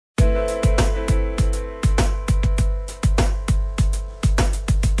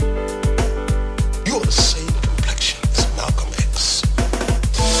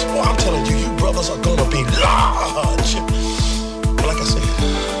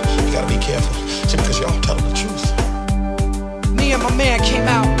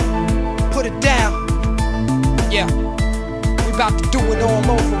we about to do it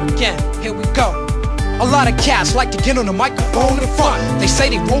all over again. Here we go. A lot of cats like to get on the microphone in front. They say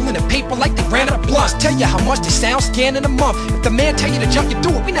they rollin' the paper like they ran out of blunts. Tell you how much they sound scan in a month. If the man tell you to jump, you do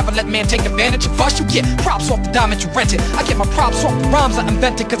it. We never let man take advantage of us. You get props off the dime that you rented. I get my props off the rhymes I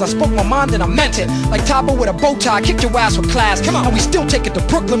invented, cause I spoke my mind and I meant it. Like Tabo with a bow tie, kick your ass with class. Come on, and we still take it to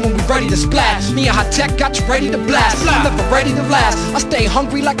Brooklyn when we ready to splash. Me and High Tech got you ready to blast. I'm never ready to last. I stay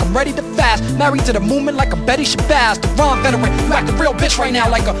hungry like I'm ready to fast. Married to the movement like a Betty Shabazz. The rhyme veteran, you act a real bitch right now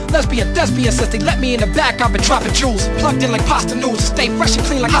like a lesbian since they let me in the back. I've been dropping jewels, plugged in like pasta noodles. Stay fresh and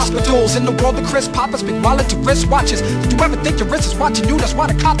clean like hospitals. In the world of Chris Poppers, big wallet to wrist watches. Did you ever think your wrist is watching you? That's why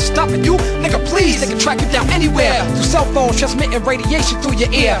the cops are stopping you. Nigga, please, they can track you down anywhere. Through cell phones, transmitting radiation through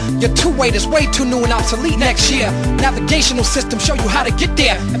your ear. Your two-way is way too new and obsolete next year. Navigational system show you how to get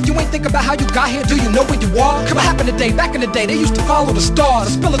there. If you ain't think about how you got here, do you know where you are? Come what happened today, back in the day, they used to follow the stars.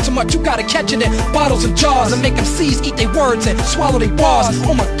 I spill it too much, you gotta catch it in bottles and jars. And make them MCs eat their words and swallow their bars.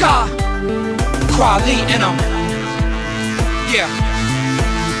 Oh my God, Quali in them. Yeah,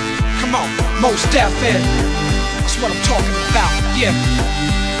 come on, most deaf in. That's what I'm talking about, yeah.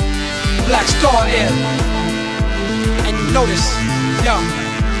 Black Star in. And you notice, yo,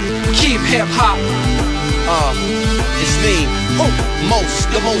 keep hip hop. It's me.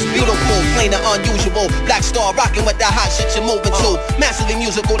 The most beautiful, plain and unusual. Black Star rocking with that hot shit you're moving to. Massively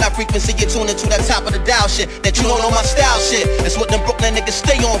musical, that frequency you're tuning to, that top of the dial shit. That you don't know my style shit. It's what them Brooklyn niggas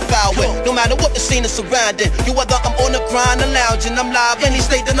stay on foul with. No matter what the scene is surrounding. You whether I'm on the grind or lounging, I'm live any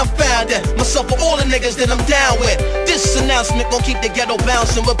state that I'm found in. Myself for all the niggas that I'm down with. This announcement gon' keep the ghetto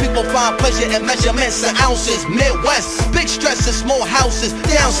bouncing, where people find pleasure in measurements and ounces. Midwest, big stress and small houses.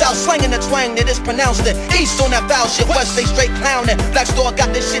 Down south, slanging the twang that is pronounced it. East on that foul shit, west they straight clowning. Black Star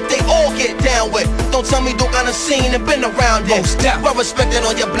got this shit they all get down with. Don't tell me don't kinda seen and been around it. Well respected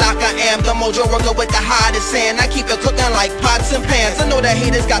on your block, I am the mojo worker with the hottest hand. I keep it cooking like pots and pans. I know that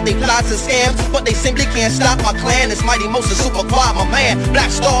haters got their plots and scams, but they simply can't stop my clan. It's Mighty Most and Super Quad, my man.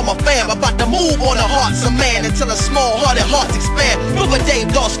 Black Star, my fam, about to move on the hearts of man until a small-hearted hearts expand. River Dave,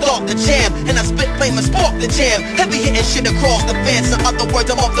 Dog, start the jam, and I spit famous, spark the jam. Heavy hitting shit across the fence. In other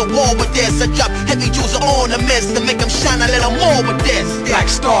words, I'm off the wall with this. I drop heavy jewels on the mist to make them shine a little more with this. Black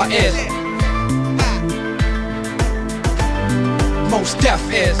Star is. Most Def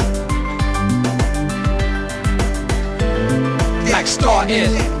is. Black Star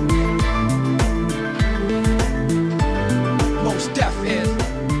is.